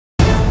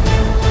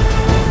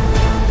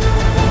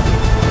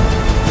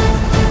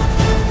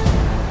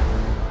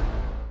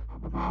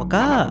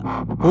ఒక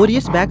 4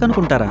 years back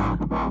అనుకుంటారా,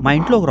 మా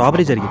ఇంట్లో ఒక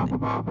రాబరీ జరిగింది.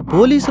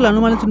 పోలీసులు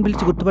అనుమానితుని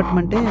పిలిచి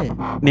గుర్తుపట్టమంటే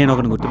నేను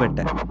ఒకరిని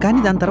గుర్తుపెట్టా. కానీ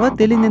దాని తర్వాత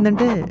తెలియదు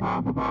ఏంటంటే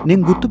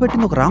నేను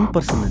గుర్తుపెట్టింది ఒక రాంగ్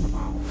పర్సన్ అండి.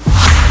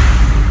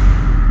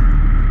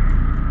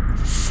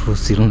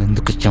 సుశీలను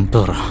ఎందుకు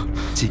చంపావురా?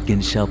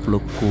 చికెన్ షాప్లో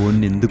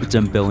కోడిని ఎందుకు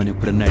చంపావని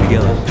ఎప్పుడన్నా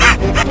అడిగావా?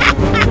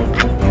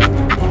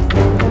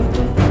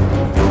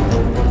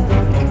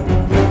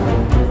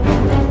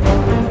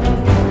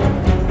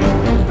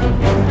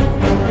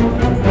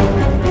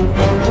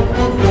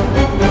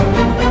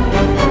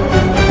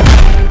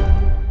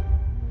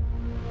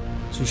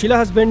 సుశీల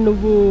హస్బెండ్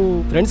నువ్వు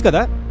ఫ్రెండ్స్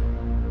కదా,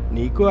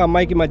 నీకు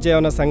అమ్మాయికి మధ్య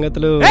ఏమైనా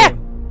సంగతులు?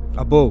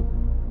 అబ్బో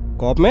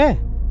కోపమే,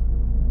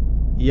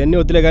 ఇవన్నీ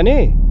వద్దులే కానీ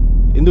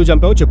ఎందుకు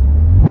చంపావు చెప్పు.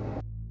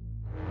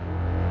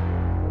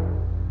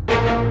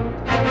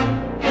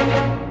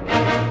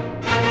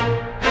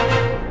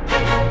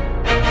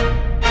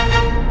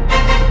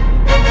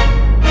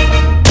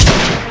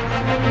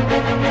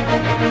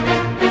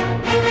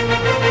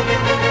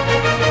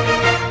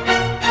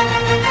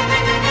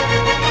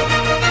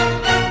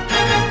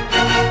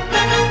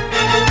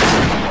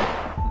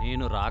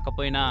 నేను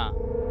రాకపోయినా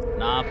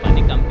నా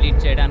పని కంప్లీట్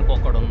చేయడానికి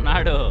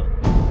ఒకడున్నాడు.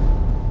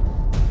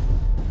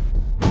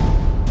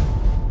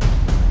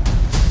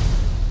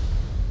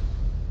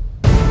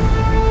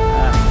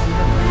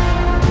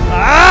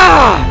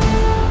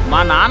 మా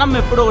నాన్నమ్మ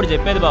ఎప్పుడు ఒకటి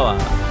చెప్పేది బావా,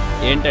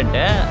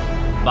 ఏంటంటే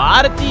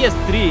భారతీయ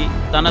స్త్రీ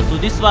తన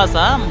తుదిశ్వాస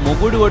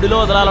మొగుడి ఒడిలో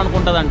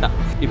వదలాలనుకుంటుందంట.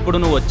 ఇప్పుడు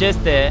నువ్వు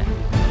వచ్చేస్తే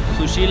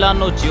సుశీల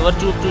నువ్వు చివరి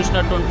చూపు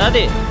చూసినట్టు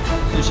ఉంటుంది,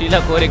 సుశీల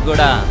కోరిక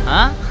కూడా.